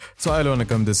So hello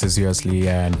Nakam, this is Yasli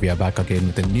and we are back again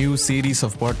with a new series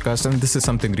of podcasts, and this is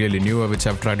something really new which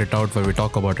I've tried it out where we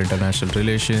talk about international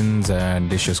relations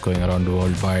and issues going around the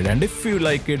worldwide. And if you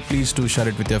like it, please do share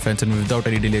it with your friends, and without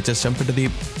any delay, just jump into the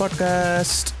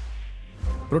podcast.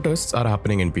 Protests are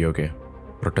happening in PoK.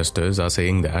 Protesters are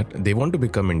saying that they want to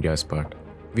become India's part.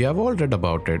 We have all read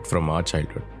about it from our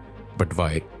childhood. But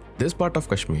why this part of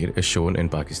Kashmir is shown in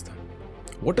Pakistan?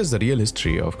 What is the real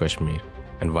history of Kashmir?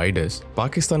 And why does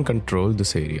Pakistan control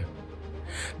this area?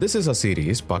 This is a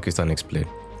series, Pakistan Explained,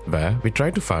 where we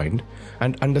try to find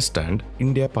and understand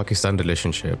India-Pakistan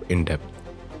relationship in depth.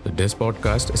 This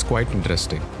podcast is quite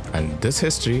interesting, and this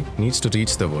history needs to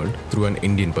reach the world through an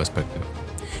Indian perspective.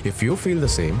 If you feel the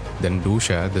same, then do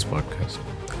share this podcast.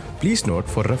 Please note,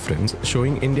 for reference,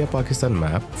 showing India-Pakistan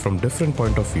map from different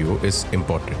point of view is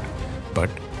important, but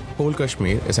whole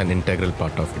Kashmir is an integral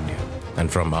part of India. And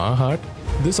from our heart,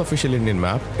 this official Indian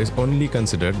map is only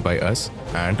considered by us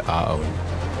and our own.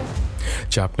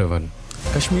 Chapter 1.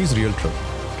 Kashmir's real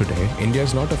truth. Today, India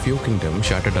is not a few kingdoms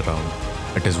shattered around.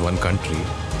 It is one country.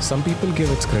 Some people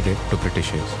give its credit to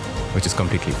Britishers, which is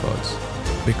completely false.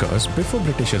 Because before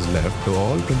Britishers left, to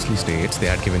all princely states, they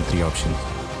had given three options.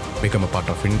 Become a part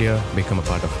of India, become a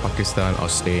part of Pakistan, or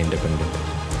stay independent.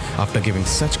 After giving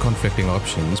such conflicting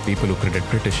options, people who credit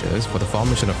Britishers for the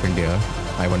formation of India,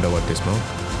 I wonder what they smoke.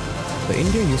 The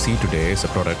India you see today is a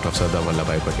product of Sardar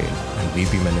Vallabhbhai Patel and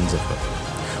VP Menon Zafar,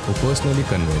 who personally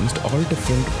convinced all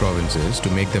different provinces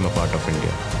to make them a part of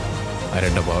India. I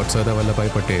read about Sardar Vallabhbhai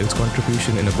Patel's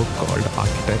contribution in a book called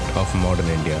Architect of Modern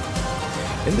India.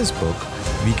 In this book,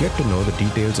 we get to know the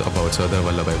details about Sardar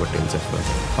Vallabhbhai Patel's effort,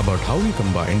 about how he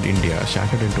combined India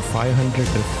shattered into 500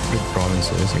 different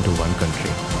provinces into one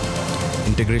country.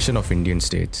 Integration of Indian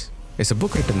States is a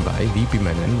book written by VP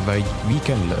Menon where we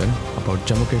can learn about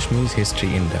Jammu and Kashmir's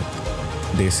history in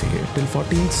depth. They say till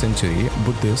 14th century,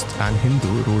 Buddhists and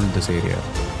Hindu ruled this area.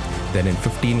 Then in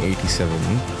 1587,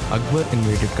 Akbar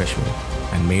invaded Kashmir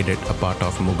and made it a part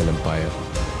of Mughal Empire.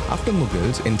 After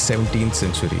Mughals in 17th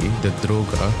century, the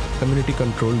Droga community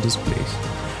controlled this place.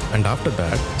 And after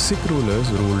that, Sikh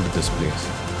rulers ruled this place.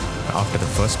 After the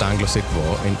First Anglo-Sikh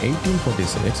War in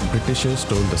 1846, Britishers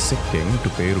told the Sikh king to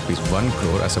pay ₹1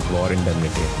 crore as a war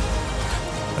indemnity.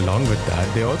 Along with that,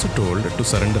 they also told to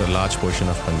surrender a large portion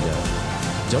of Punjab.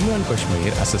 Jammu and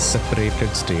Kashmir as a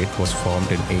separated state was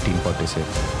formed in 1846.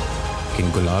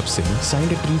 King Gulab Singh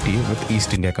signed a treaty with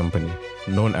East India Company,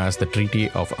 known as the Treaty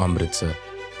of Amritsar.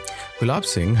 Gulab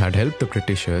Singh had helped the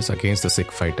Britishers against the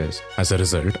Sikh fighters. As a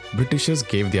result, Britishers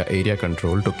gave their area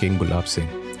control to King Gulab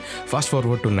Singh. Fast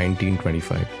forward to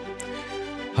 1925.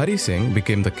 Hari Singh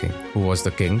became the king, who was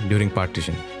the king during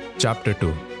partition. Chapter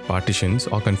 2. Partitions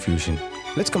or confusion.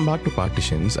 Let's come back to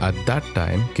partitions. At that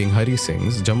time, King Hari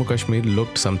Singh's Jammu Kashmir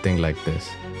looked something like this.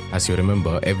 As you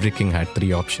remember, every king had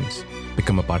three options.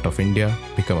 Become a part of India,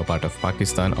 become a part of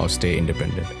Pakistan, or stay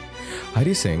independent.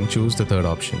 Hari Singh chose the third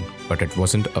option, but it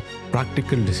wasn't a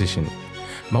practical decision.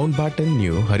 Mountbatten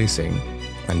knew Hari Singh,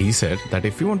 and he said that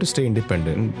if you want to stay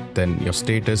independent, then your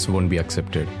status won't be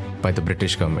accepted by the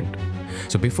British government.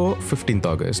 So before 15th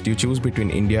August, you choose between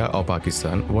India or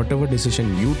Pakistan. Whatever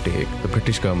decision you take, the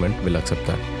British government will accept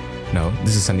that. Now,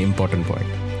 this is an important point,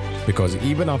 because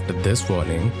even after this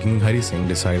warning, King Hari Singh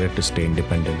decided to stay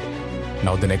independent.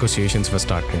 Now the negotiations were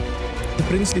starting. The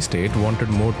princely state wanted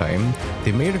more time.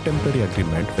 They made a temporary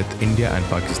agreement with India and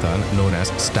Pakistan known as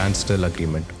Standstill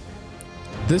Agreement.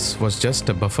 This was just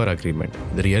a buffer agreement.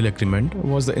 The real agreement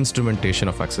was the instrumentation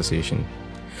of accession.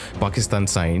 Pakistan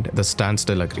signed the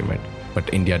Standstill Agreement,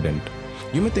 but India didn't.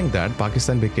 You may think that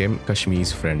Pakistan became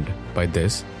Kashmir's friend. But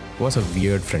this was a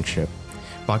weird friendship.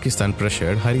 Pakistan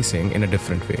pressured Hari Singh in a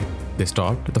different way. They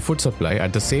stopped the food supply,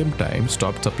 at the same time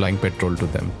stopped supplying petrol to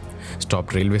them,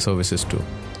 stopped railway services too.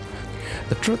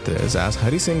 The truth is, as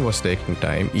Hari Singh was taking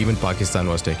time, even Pakistan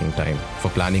was taking time for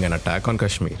planning an attack on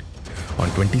Kashmir. On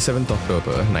 27th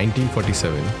October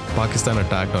 1947, Pakistan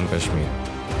attacked on Kashmir.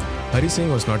 Hari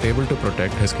Singh was not able to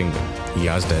protect his kingdom. He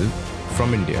asked help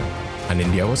from India, and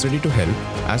India was ready to help,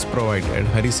 as provided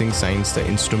Hari Singh signs the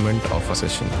instrument of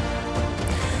accession.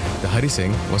 The Hari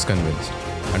Singh was convinced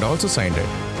and also signed it,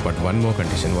 but one more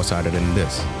condition was added in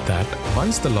this, that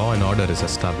once the law and order is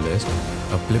established,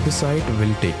 a plebiscite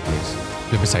will take place.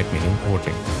 Plebiscite meaning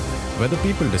voting, where the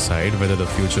people decide whether the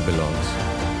future belongs.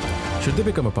 Should they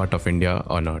become a part of India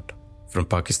or not? From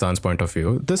Pakistan's point of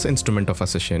view, this instrument of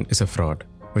accession is a fraud,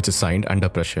 which is signed under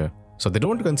pressure, so they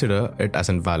don't consider it as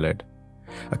invalid.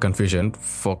 A confusion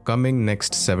for coming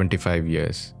next 75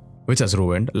 years, which has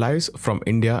ruined lives from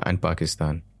India and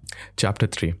Pakistan. Chapter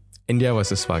 3. India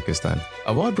versus Pakistan.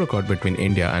 A war broke out between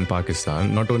India and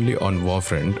Pakistan, not only on war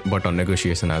front but on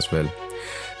negotiation as well.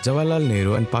 Jawaharlal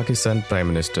Nehru and Pakistan Prime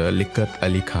Minister Liaquat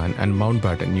Ali Khan and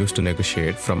Mountbatten used to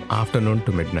negotiate from afternoon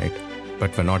to midnight,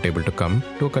 but were not able to come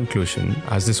to a conclusion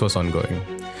as this was ongoing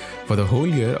for the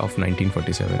whole year of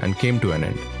 1947 and came to an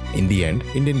end. In the end,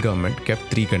 Indian government kept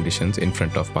three conditions in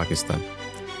front of Pakistan.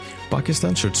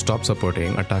 Pakistan should stop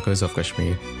supporting attackers of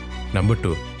Kashmir. Number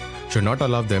 2, should not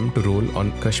allow them to rule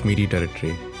on Kashmiri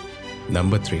territory.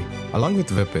 Number 3, along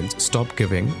with weapons, stop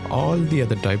giving all the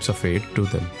other types of aid to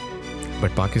them.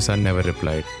 But Pakistan never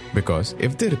replied, because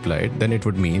if they replied, then it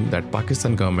would mean that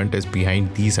Pakistan government is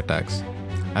behind these attacks,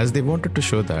 as they wanted to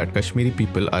show that Kashmiri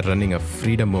people are running a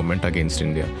freedom movement against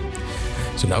India.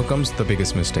 So now comes the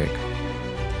biggest mistake.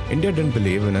 India didn't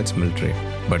believe in its military,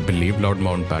 but believed Lord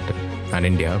Mountbatten, and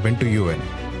India went to UN.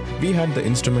 We had the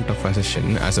instrument of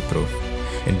accession as a proof.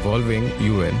 Involving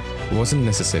UN wasn't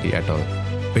necessary at all,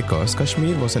 because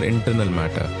Kashmir was an internal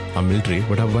matter. Our military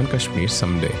would have won Kashmir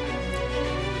someday.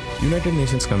 United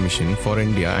Nations Commission for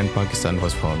India and Pakistan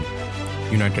was formed.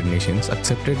 United Nations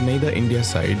accepted neither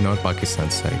India's side nor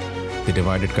Pakistan's side. They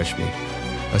divided Kashmir.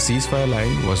 A ceasefire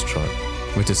line was drawn,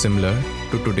 which is similar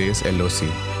to today's LOC.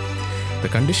 The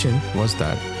condition was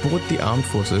that both the armed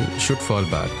forces should fall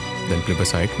back. Then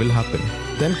plebiscite will happen.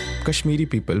 Then Kashmiri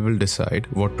people will decide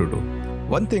what to do.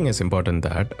 One thing is important,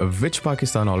 that which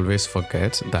Pakistan always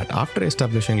forgets, that after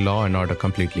establishing law and order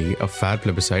completely, a fair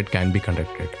plebiscite can be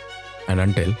conducted. And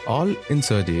until all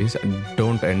insurgencies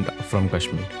don't end from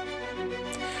Kashmir.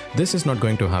 This is not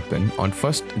going to happen. On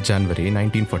 1st January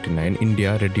 1949,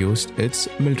 India reduced its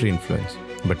military influence,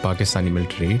 but Pakistani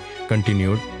military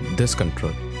continued this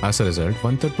control. As a result,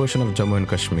 1/3 portion of Jammu and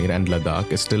Kashmir and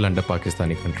Ladakh is still under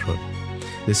Pakistani control.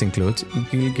 This includes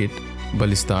Gilgit,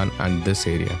 Baltistan and this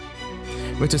area,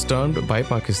 which is termed by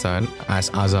Pakistan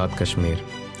as Azad Kashmir.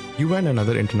 UN and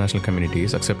other international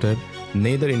communities accepted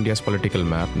neither India's political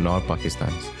map nor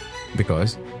Pakistan's,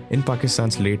 because in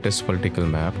Pakistan's latest political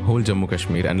map, whole Jammu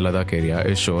Kashmir and Ladakh area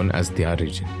is shown as their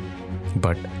region.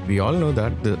 But we all know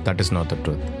that that is not the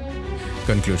truth.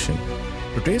 Conclusion.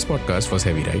 Today's podcast was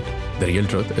heavy, right? The real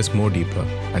truth is more deeper,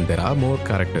 and there are more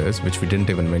characters which we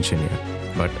didn't even mention here.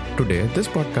 But today, this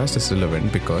podcast is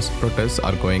relevant because protests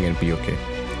are going in PoK.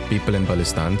 People in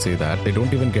Baltistan say that they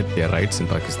don't even get their rights in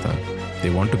Pakistan.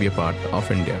 They want to be a part of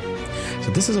India.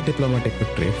 So this is a diplomatic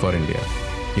victory for India.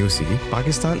 You see,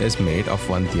 Pakistan is made of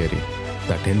one theory,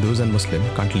 that Hindus and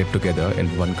Muslims can't live together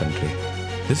in one country.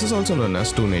 This is also known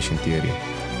as two-nation theory.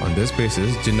 On this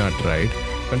basis, Jinnah tried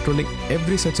controlling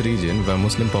every such region where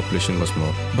Muslim population was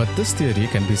more. But this theory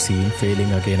can be seen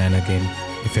failing again and again.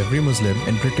 If every Muslim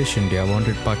in British India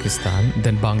wanted Pakistan,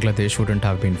 then Bangladesh wouldn't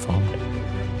have been formed.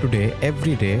 Today,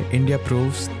 every day, India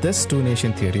proves this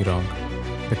two-nation theory wrong.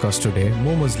 Because today,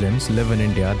 more Muslims live in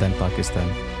India than Pakistan.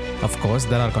 Of course,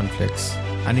 there are conflicts,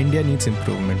 and India needs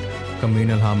improvement.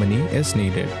 Communal harmony is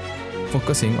needed.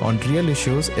 Focusing on real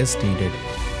issues is needed.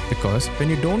 Because when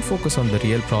you don't focus on the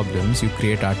real problems, you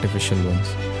create artificial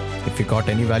ones. If you got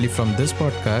any value from this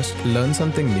podcast, learn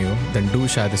something new, then do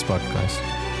share this podcast.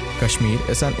 Kashmir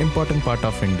is an important part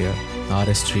of India. Our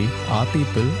history, our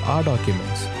people, our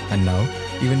documents. And now,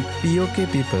 even PoK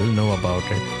people know about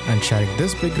it. And sharing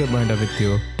this big reminder with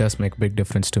you does make a big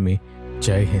difference to me.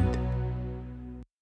 Jai Hind.